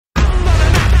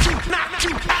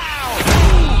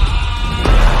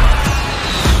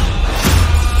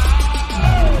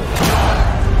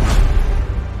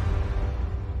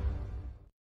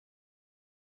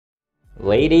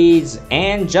Ladies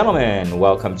and gentlemen,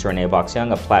 welcome to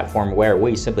RENEBOXYOUNG, a platform where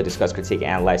we simply discuss, critique,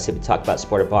 analyze, simply talk about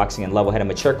sport of boxing in level-headed,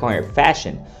 mature, coherent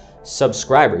fashion.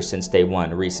 Subscribers since day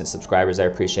one, recent subscribers, I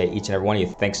appreciate each and every one of you.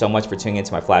 Thanks so much for tuning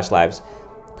into my flash lives,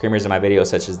 premieres of my videos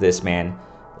such as this, man.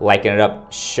 Liking it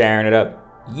up, sharing it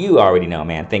up. You already know,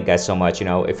 man. Thank you guys so much. You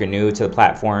know, if you're new to the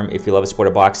platform, if you love the sport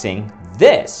of boxing,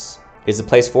 this is the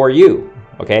place for you.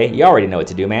 Okay, you already know what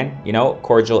to do, man. You know,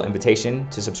 cordial invitation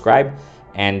to subscribe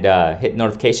and hit the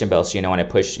notification bell so you know when I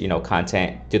push, you know,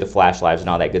 content, do the flash lives and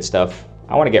all that good stuff.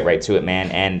 I want to get right to it,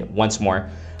 man. And once more,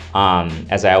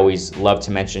 as I always love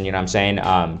to mention, you know what I'm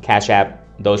saying, Cash App,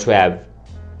 those who have,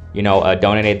 you know,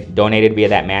 donated via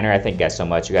that manner, I thank you guys so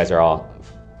much. You guys are all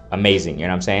amazing, you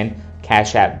know what I'm saying?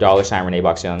 Cash App, $,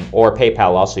 RENEBOXYOUNG, or PayPal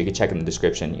also, you can check in the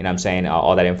description, you know what I'm saying,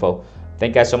 all that info.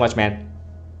 Thank you guys so much, man.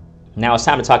 Now it's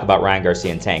time to talk about Ryan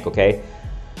Garcia and Tank, okay?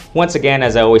 Once again,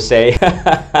 as I always say,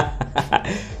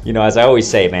 you know, as I always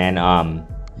say, man,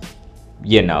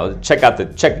 you know, check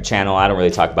the channel. I don't really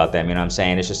talk about them, you know what I'm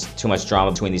saying? It's just too much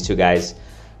drama between these two guys.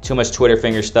 Too much Twitter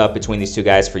finger stuff between these two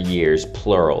guys for years,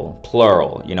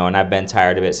 plural, you know, and I've been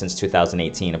tired of it since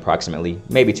 2018 approximately,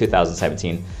 maybe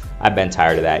 2017. I've been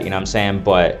tired of that, you know what I'm saying?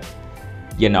 But,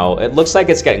 you know, it looks like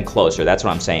it's getting closer. That's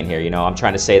what I'm saying here, you know. I'm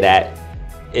trying to say that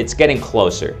it's getting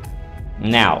closer.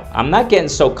 Now, I'm not getting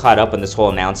so caught up in this whole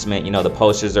announcement, you know, the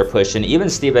posters are pushing. Even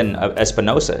Steven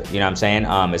Espinosa, you know what I'm saying,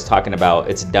 is talking about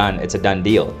it's done, it's a done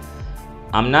deal.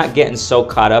 I'm not getting so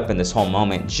caught up in this whole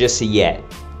moment just yet.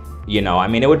 You know, I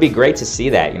mean, it would be great to see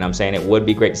that, you know what I'm saying? It would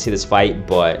be great to see this fight,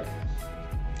 but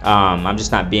I'm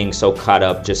just not being so caught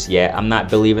up just yet. I'm not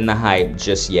believing the hype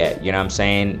just yet, you know what I'm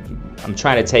saying? I'm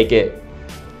trying to take it,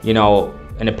 you know,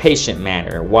 in a patient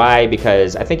manner. Why?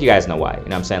 Because I think you guys know why, you know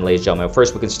what I'm saying, ladies and gentlemen.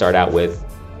 First, we can start out with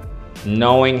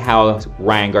knowing how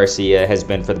Ryan Garcia has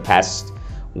been for the past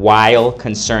while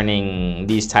concerning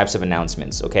these types of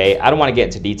announcements, okay? I don't want to get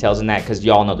into details in that because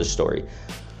y'all know the story.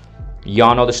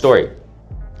 Y'all know the story.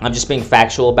 I'm just being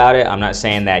factual about it. I'm not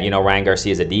saying that, you know, Ryan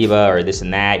Garcia is a diva or this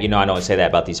and that. You know, I don't say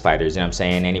that about these fighters, you know what I'm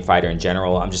saying? Any fighter in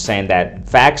general. I'm just saying that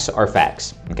facts are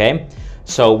facts, okay?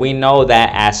 So we know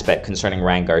that aspect concerning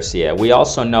Ryan Garcia. We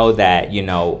also know that, you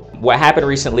know, what happened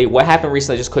recently,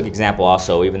 just quick example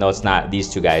also, even though it's not these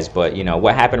two guys, but, you know,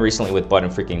 what happened recently with Bud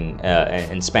and freaking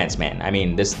and Spence, man. I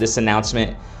mean, this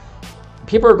announcement,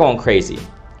 people are going crazy.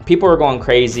 People are going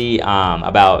crazy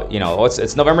about, you know, oh,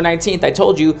 it's November 19th. I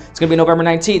told you it's gonna be November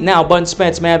 19th. Now Bud and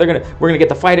Spence, man, we're gonna get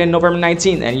the fight in November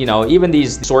 19th. And, you know, even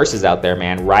these sources out there,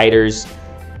 man, writers,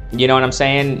 you know what I'm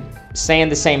saying, saying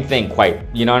the same thing,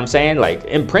 you know what I'm saying? Like,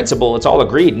 in principle, it's all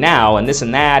agreed now and this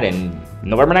and that, and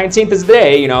November 19th is the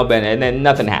day, you know, but and then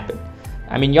nothing happened.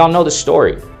 I mean, y'all know the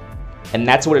story. And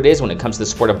that's what it is when it comes to the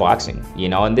sport of boxing, you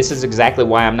know, and this is exactly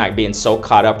why I'm not being so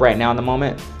caught up right now in the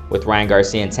moment with Ryan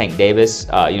Garcia and Tank Davis.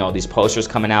 You know, these posters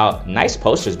coming out, nice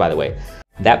posters, by the way.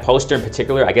 That poster in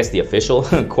particular, I guess the official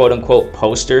quote unquote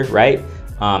poster, right?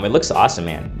 It looks awesome,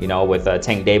 man, you know, with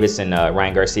Tank Davis and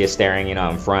Ryan Garcia staring, you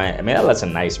know, in front. I mean, that's a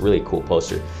nice, really cool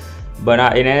poster. But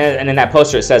and in that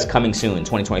poster, it says coming soon,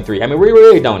 2023. I mean, we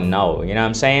really don't know, you know what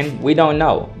I'm saying? We don't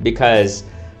know because,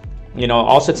 you know,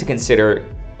 also to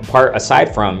consider,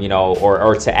 aside from, you know,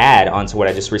 or to add on to what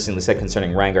I just recently said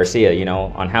concerning Ryan Garcia, you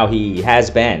know, on how he has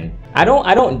been. I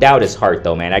don't doubt his heart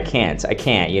though, man. I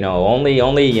can't, you know,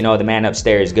 only, you know, the man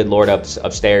upstairs, good Lord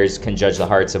upstairs can judge the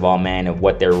hearts of all men and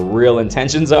what their real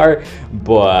intentions are.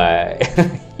 But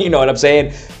you know what I'm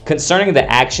saying? Concerning the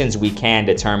actions, we can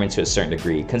determine to a certain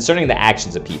degree, concerning the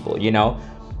actions of people, you know.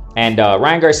 And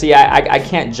Ryan Garcia, I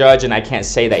can't judge and I can't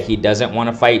say that he doesn't want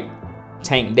to fight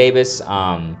Tank Davis.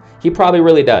 He probably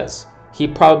really does. He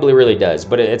probably really does,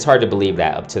 but it's hard to believe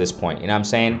that up to this point, you know what I'm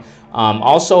saying?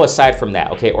 Also, aside from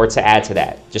that, okay, or to add to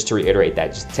that, just to reiterate that,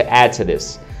 just to add to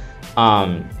this,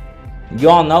 you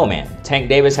all know, man, Tank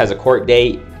Davis has a court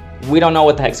date. We don't know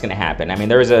what the heck's gonna happen. I mean,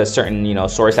 there is a certain, you know,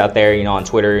 source out there, you know, on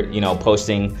Twitter, you know,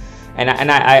 posting, and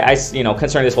I you know,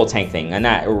 concerning this whole Tank thing and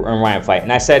that Ryan fight,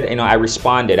 and I said, you know, I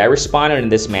responded in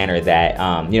this manner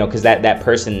that, you know, because that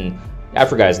person, I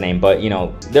forgot his name, but, you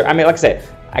know, I mean, like I said,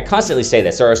 I constantly say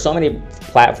this. There are so many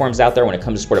platforms out there when it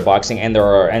comes to sport of boxing, and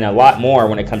and a lot more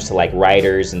when it comes to like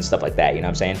writers and stuff like that, you know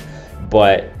what I'm saying?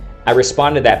 But I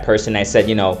responded to that person. I said,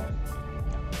 you know,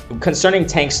 concerning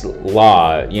Tank's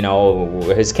law, you know,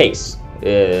 his case,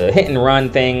 hit and run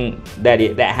thing that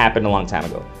happened a long time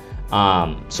ago.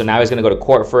 So now he's gonna go to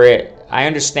court for it. I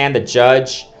understand the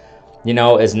judge, you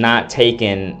know, is not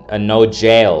taking a no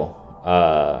jail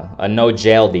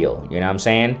deal, you know what I'm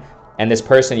saying? And this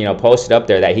person, you know, posted up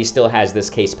there that he still has this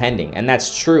case pending. And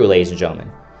that's true, ladies and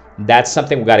gentlemen. That's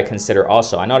something we got to consider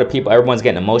also. I know the people, everyone's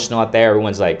getting emotional out there.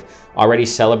 Everyone's like already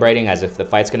celebrating as if the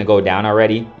fight's going to go down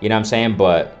already. You know what I'm saying?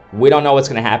 But we don't know what's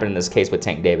going to happen in this case with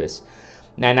Tank Davis.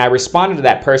 And I responded to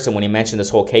that person when he mentioned this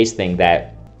whole case thing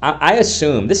that I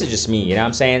assume, this is just me, you know what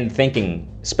I'm saying? Thinking,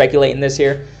 speculating this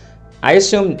here. I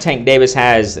assume Tank Davis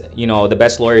has, you know, the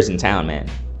best lawyers in town, man.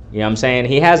 You know what I'm saying?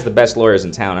 He has the best lawyers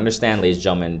in town. Understand, ladies and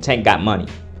gentlemen, Tank got money.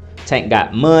 Tank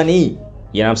got money.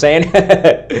 You know what I'm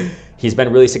saying? He's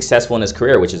been really successful in his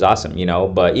career, which is awesome, you know.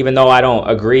 But even though I don't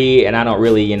agree and I don't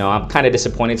really, you know, I'm kind of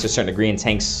disappointed to a certain degree in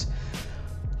Tank's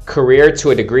career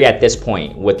to a degree at this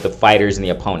point with the fighters and the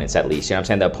opponents, at least. You know what I'm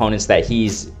saying? The opponents that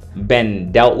he's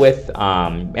been dealt with.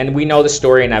 And we know the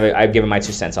story, and I've given my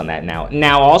 2 cents on that now.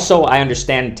 Now, also, I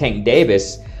understand Tank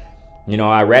Davis. You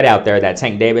know, I read out there that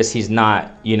Tank Davis, he's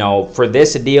not, you know, for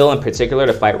this deal in particular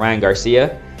to fight Ryan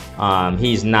Garcia,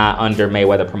 he's not under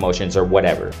Mayweather Promotions or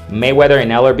whatever. Mayweather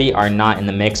and LRB are not in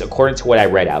the mix according to what I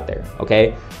read out there,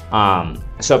 okay?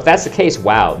 So if that's the case,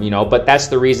 wow, you know, but that's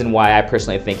the reason why I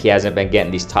personally think he hasn't been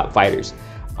getting these top fighters.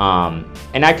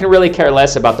 And I can really care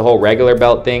less about the whole regular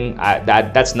belt thing.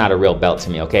 That's not a real belt to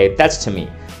me, okay? That's to me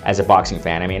as a boxing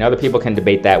fan. I mean, other people can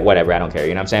debate that, whatever, I don't care,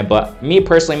 you know what I'm saying? But me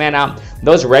personally, man,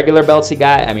 those regular belts he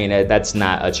got, I mean, that's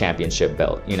not a championship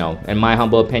belt, you know? In my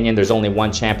humble opinion, there's only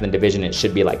one champ in the division. It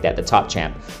should be like that, the top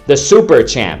champ. The super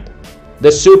champ.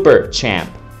 The super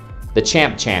champ. The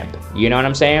champ. You know what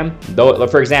I'm saying? Though,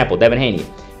 for example, Devin Haney,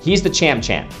 he's the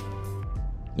champ.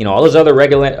 You know, all those other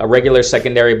regular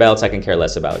secondary belts I can care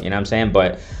less about, you know what I'm saying?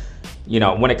 But, you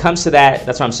know, when it comes to that,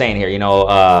 that's what I'm saying here, you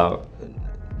know,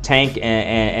 Tank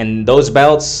and those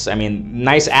belts, I mean,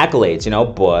 nice accolades, you know,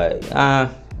 but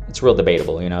it's real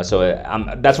debatable, you know. So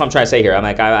that's what I'm trying to say here. I'm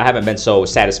like, I haven't been so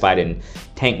satisfied in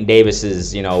Tank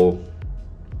Davis's, you know,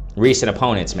 recent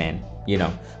opponents, man, you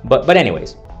know. But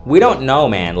anyways, we don't know,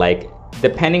 man, like,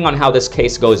 depending on how this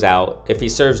case goes out, if he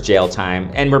serves jail time.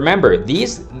 And remember,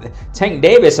 Tank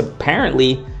Davis,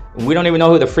 apparently, we don't even know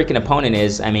who the freaking opponent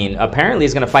is. I mean, apparently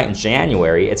he's going to fight in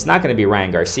January. It's not going to be Ryan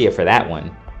Garcia for that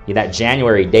one. That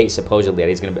January date, supposedly, that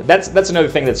he's going to be. That's another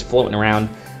thing that's floating around.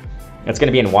 It's going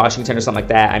to be in Washington or something like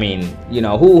that. I mean, you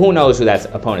know, who knows who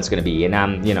that opponent's going to be.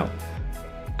 And you know,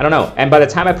 I don't know. And by the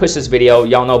time I push this video,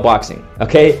 y'all know boxing,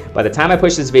 okay? By the time I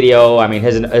push this video, I mean,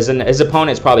 his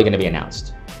opponent's probably going to be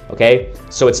announced. Okay,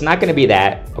 so it's not going to be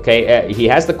that. Okay, he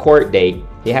has the court date.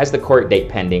 He has the court date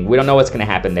pending. We don't know what's going to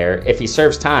happen there. If he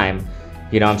serves time,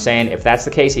 you know what I'm saying? If that's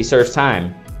the case, he serves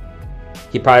time,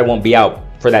 he probably won't be out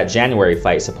for that January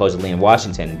fight, supposedly in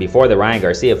Washington, before the Ryan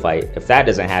Garcia fight. If that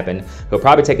doesn't happen, he'll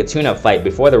probably take a tune-up fight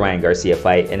before the Ryan Garcia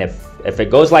fight. And if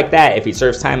it goes like that, if he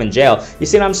serves time in jail, you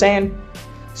see what I'm saying?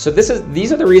 So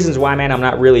these are the reasons why, man, I'm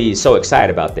not really so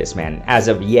excited about this, man, as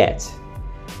of yet.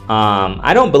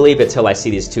 I don't believe it till I see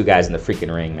these two guys in the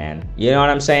freaking ring, man. You know what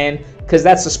I'm saying? Because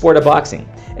that's the sport of boxing.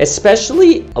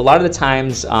 Especially a lot of the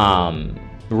times,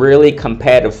 really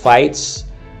competitive fights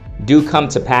do come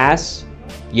to pass,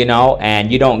 you know,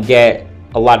 and you don't get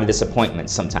a lot of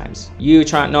disappointments sometimes. Know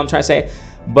what I'm trying to say?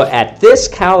 But at this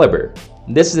caliber,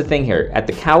 this is the thing here, at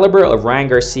the caliber of Ryan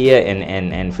Garcia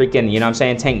and freaking, you know what I'm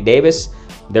saying, Tank Davis,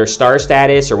 their star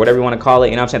status or whatever you want to call it,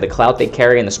 you know what I'm saying, the clout they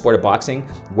carry in the sport of boxing,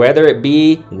 whether it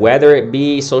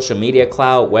be social media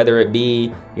clout, whether it be,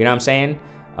 you know what I'm saying,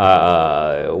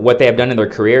 what they have done in their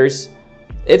careers.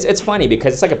 It's funny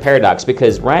because it's like a paradox,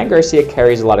 because Ryan Garcia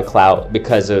carries a lot of clout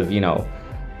because of, you know,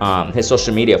 his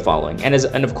social media following, and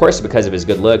of course because of his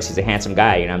good looks. He's a handsome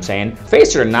guy, you know what I'm saying?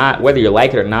 Face it or not, whether you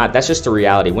like it or not, that's just the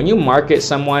reality. When you market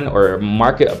someone or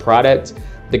market a product,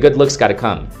 the good looks got to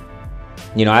come.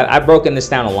 You know, I've broken this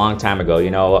down a long time ago,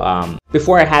 you know,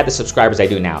 before I had the subscribers I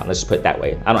do now. Let's just put it that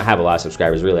way. I don't have a lot of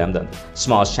subscribers, really. I'm the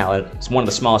smallest channel. It's one of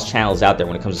the smallest channels out there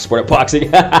when it comes to sport of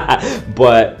boxing.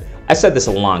 But I said this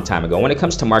a long time ago. When it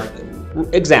comes to market,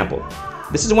 example,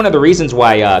 this is one of the reasons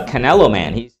why Canelo,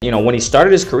 man, you know, when he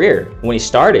started his career,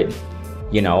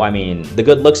 you know, I mean, the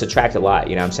good looks attract a lot,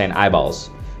 you know what I'm saying?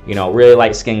 Eyeballs. You know, really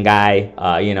light-skinned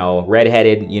guy, you know,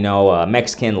 redheaded, you know,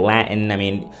 Mexican, Latin. I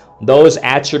mean, those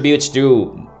attributes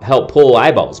do help pull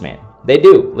eyeballs, man. They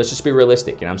do. Let's just be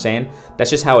realistic, you know what I'm saying?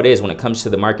 That's just how it is when it comes to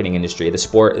the marketing industry, the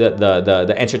sport,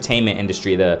 the entertainment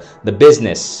industry, the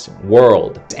business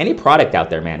world. Any product out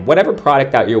there, man, whatever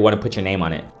product out there you want to put your name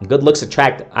on it, good looks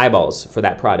attract eyeballs for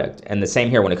that product. And the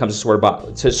same here when it comes to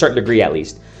sport, to a certain degree at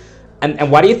least.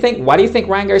 And why do you think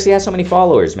Ryan Garcia has so many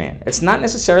followers, man? It's not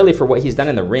necessarily for what he's done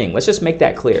in the ring. Let's just make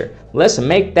that clear. Let's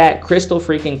make that crystal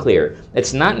freaking clear.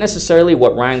 It's not necessarily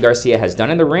what Ryan Garcia has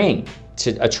done in the ring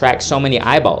to attract so many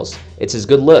eyeballs. It's his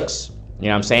good looks. You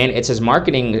know what I'm saying? It's his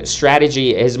marketing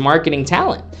strategy, his marketing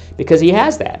talent, because he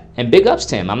has that. And big ups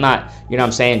to him. I'm not, you know what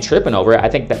I'm saying, tripping over it. I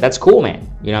think that's cool, man.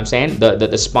 You know what I'm saying?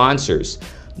 The sponsors,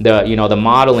 the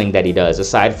modeling that he does,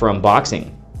 aside from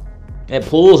boxing, it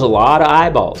pulls a lot of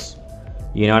eyeballs.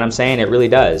 You know what I'm saying? It really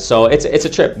does. So it's a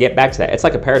trip. Get back to that. It's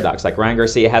like a paradox. Like Ryan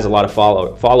Garcia has a lot of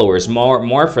followers,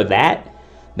 more for that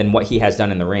than what he has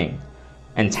done in the ring.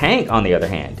 And Tank, on the other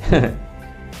hand,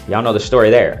 y'all know the story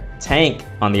there. Tank,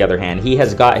 on the other hand, he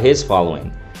has got his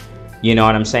following. You know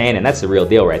what I'm saying? And that's the real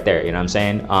deal right there. You know what I'm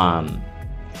saying?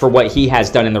 For what he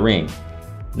has done in the ring.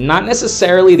 Not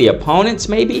necessarily the opponents,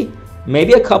 maybe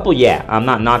a couple. Yeah, I'm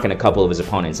not knocking a couple of his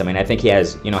opponents. I mean, I think he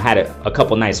has, had a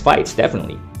couple nice fights.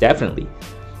 Definitely.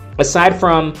 Aside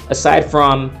from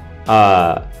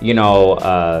the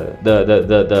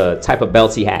type of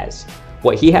belts he has.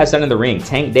 What he has done in the ring,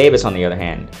 Tank Davis, on the other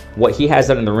hand, what he has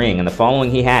done in the ring and the following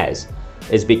he has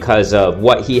is because of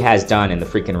what he has done in the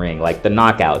freaking ring. Like the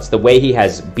knockouts, the way he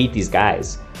has beat these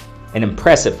guys in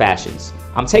impressive fashions.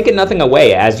 I'm taking nothing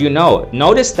away, as you know.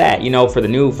 Notice that, for the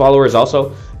new followers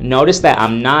also, notice that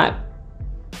I'm not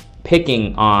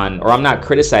picking on, or I'm not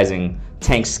criticizing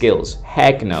Tank's skills.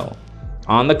 Heck no.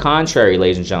 On the contrary,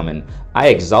 ladies and gentlemen, I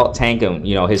exalt Tank and,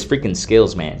 his freaking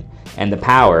skills, man. And the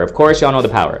power. Of course, y'all know the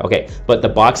power. Okay, but the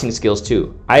boxing skills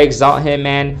too. I exalt him,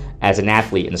 man, as an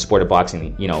athlete in the sport of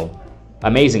boxing.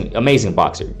 Amazing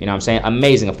boxer. You know what I'm saying?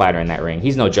 Amazing fighter in that ring.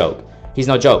 He's no joke.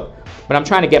 But I'm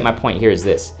trying to get my point here is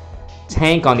this.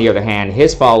 Tank, on the other hand,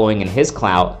 his following and his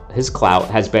clout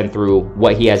has been through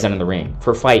what he has done in the ring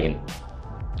for fighting.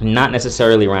 Not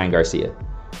necessarily Ryan Garcia.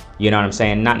 You know what I'm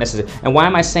saying? Not necessarily. And why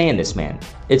am I saying this, man?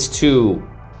 It's to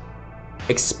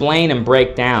explain and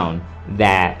break down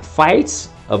that fights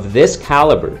of this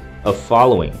caliber of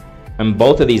following from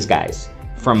both of these guys,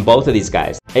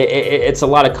 it's a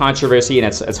lot of controversy, and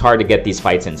it's hard to get these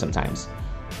fights in sometimes.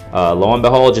 Lo and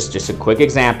behold, just a quick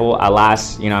example,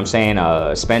 Spence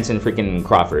and freaking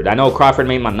Crawford. I know Crawford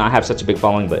may not have such a big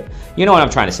following, but you know what I'm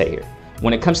trying to say here.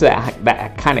 When it comes to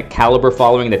that kind of caliber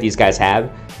following that these guys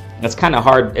have, it's kind of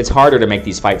hard. It's harder to make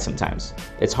these fights sometimes.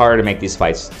 You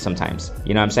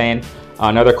know what I'm saying?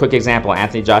 Another quick example,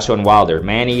 Anthony Joshua and Wilder,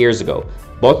 many years ago.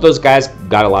 Both those guys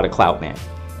got a lot of clout, man.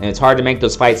 And it's hard to make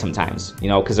those fights sometimes,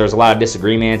 because there's a lot of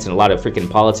disagreements and a lot of freaking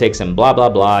politics and blah, blah,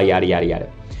 blah, yada, yada,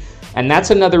 yada. And that's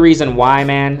another reason why,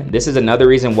 man. This is another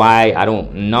reason why, I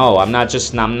don't know. I'm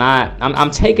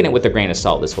taking it with a grain of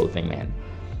salt, this whole thing, man.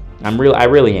 I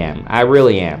really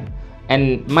am.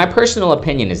 And my personal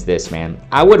opinion is this, man.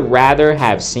 I would rather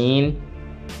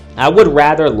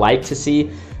like to see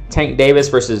Tank Davis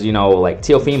versus, like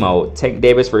Teofimo, Tank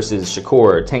Davis versus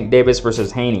Shakur, Tank Davis versus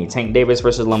Haney, Tank Davis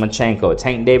versus Lomachenko,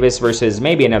 Tank Davis versus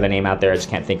maybe another name out there. I just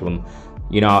can't think of him,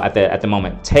 at the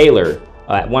moment. Taylor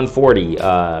at 140,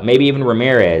 maybe even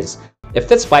Ramirez. If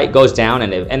this fight goes down,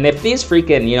 and if these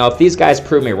freaking, if these guys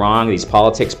prove me wrong, these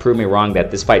politics prove me wrong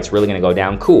that this fight's really gonna go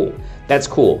down, cool. That's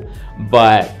cool.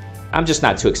 But I'm just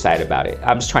not too excited about it.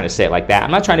 I'm just trying to say it like that.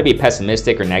 I'm not trying to be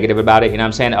pessimistic or negative about it. You know what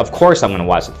I'm saying? Of course I'm going to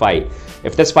watch the fight.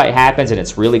 If this fight happens and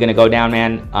it's really going to go down,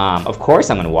 man, of course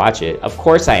I'm going to watch it. Of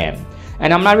course I am.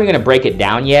 And I'm not even going to break it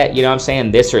down yet. You know what I'm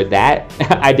saying? This or that.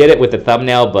 I did it with the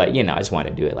thumbnail, but, I just want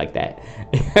to do it like that.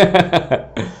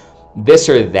 This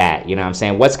or that. You know what I'm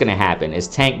saying? What's going to happen? Is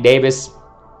Tank Davis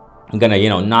going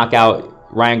to, knock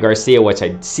out Ryan Garcia, which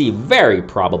I see very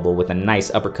probable with a nice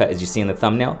uppercut as you see in the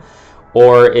thumbnail?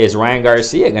 Or is Ryan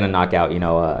Garcia going to knock out,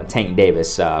 Tank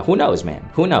Davis? Who knows, man?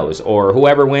 Who knows? Or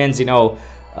whoever wins,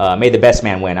 may the best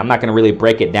man win. I'm not going to really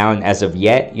break it down as of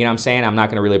yet. You know what I'm saying? I'm not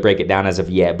going to really break it down as of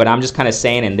yet. But I'm just kind of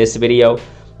saying in this video,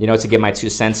 to get my 2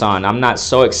 cents on, I'm not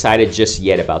so excited just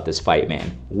yet about this fight,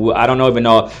 man. I don't even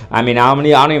know. I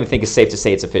don't even think it's safe to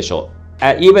say it's official.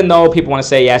 Even though people want to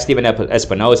say, yeah, Steven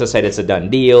Espinoza said it's a done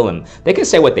deal. And they can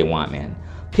say what they want, man.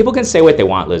 People can say what they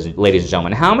want, ladies and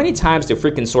gentlemen. How many times do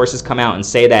freaking sources come out and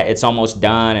say that it's almost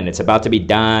done and it's about to be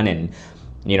done and,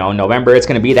 November it's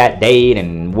going to be that date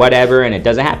and whatever, and it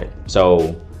doesn't happen?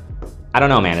 So, I don't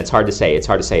know, man. It's hard to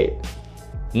say.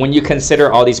 When you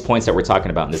consider all these points that we're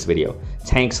talking about in this video,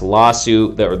 Tank's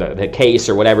lawsuit, the case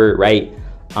or whatever, right?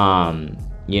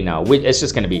 It's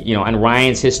just going to be, and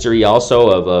Ryan's history also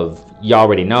of you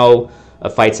already know,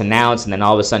 of fights announced, and then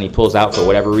all of a sudden he pulls out for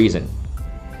whatever reason.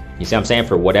 You see what I'm saying?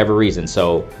 For whatever reason.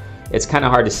 So it's kind of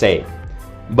hard to say.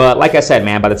 But like I said,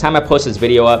 man, by the time I post this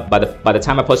video up,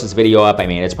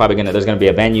 it's probably there's gonna be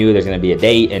a venue, there's gonna be a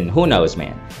date, and who knows,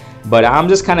 man. But I'm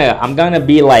just kind of, I'm gonna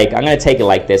be like, I'm gonna take it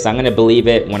like this. I'm gonna believe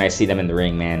it when I see them in the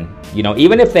ring, man. You know,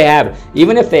 even if they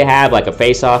have like a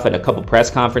face-off and a couple press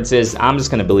conferences, I'm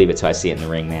just gonna believe it till I see it in the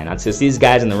ring, man. Until I see these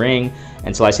guys in the ring,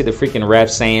 until I see the freaking ref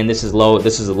saying this is low,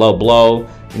 this is a low blow,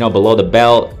 you know, below the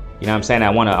belt. You know what I'm saying? I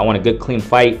want a good clean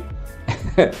fight.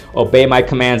 Obey my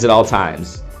commands at all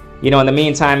times. You know, in the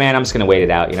meantime, man, I'm just gonna wait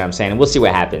it out. You know what I'm saying? And we'll see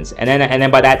what happens. And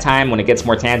then by that time, when it gets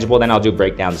more tangible, then I'll do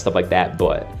breakdowns and stuff like that.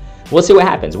 But we'll see what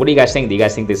happens. What do you guys think? Do you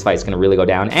guys think this fight's gonna really go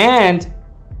down? And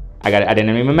I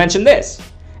didn't even mention this.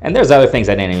 And there's other things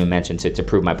I didn't even mention to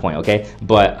prove my point, okay?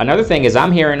 But another thing is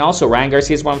I'm hearing also Ryan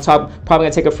Garcia is probably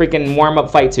gonna take a freaking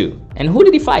warm-up fight too. And who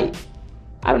did he fight?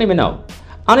 I don't even know.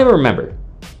 I don't even remember.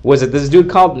 Was it this dude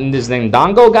called this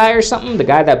Ndongo guy or something? The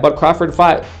guy that Bud Crawford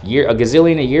fought a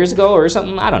gazillion of years ago or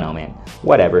something? I don't know, man.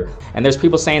 Whatever. And there's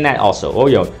people saying that also. Oh,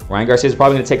 yo, Ryan Garcia is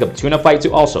probably gonna take a tuna fight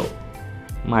too also.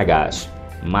 My gosh.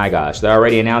 My gosh. They're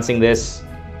already announcing this.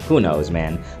 Who knows,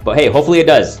 man? But hey, hopefully it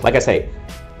does. Like I say,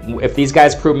 if these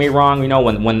guys prove me wrong, you know,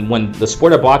 when the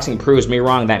sport of boxing proves me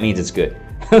wrong, that means it's good.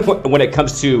 When it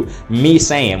comes to me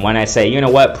saying, when I say, you know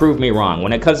what, prove me wrong.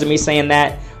 When it comes to me saying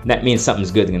that means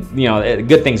something's good. You know,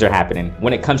 good things are happening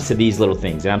when it comes to these little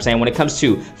things. You know what I'm saying? When it comes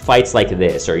to fights like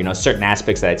this, or, you know, certain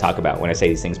aspects that I talk about when I say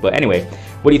these things. But anyway,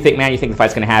 what do you think, man? You think the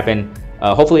fight's going to happen?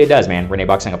 Hopefully it does, man. Rene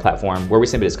Boxing, a platform where we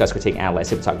simply discuss, critique, analyze,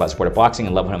 simply talk about the sport of boxing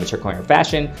and level in a mature, coherent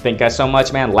fashion. Thank you guys so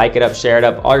much, man. Like it up, share it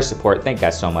up, all your support. Thank you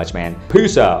guys so much, man.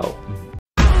 Peace out.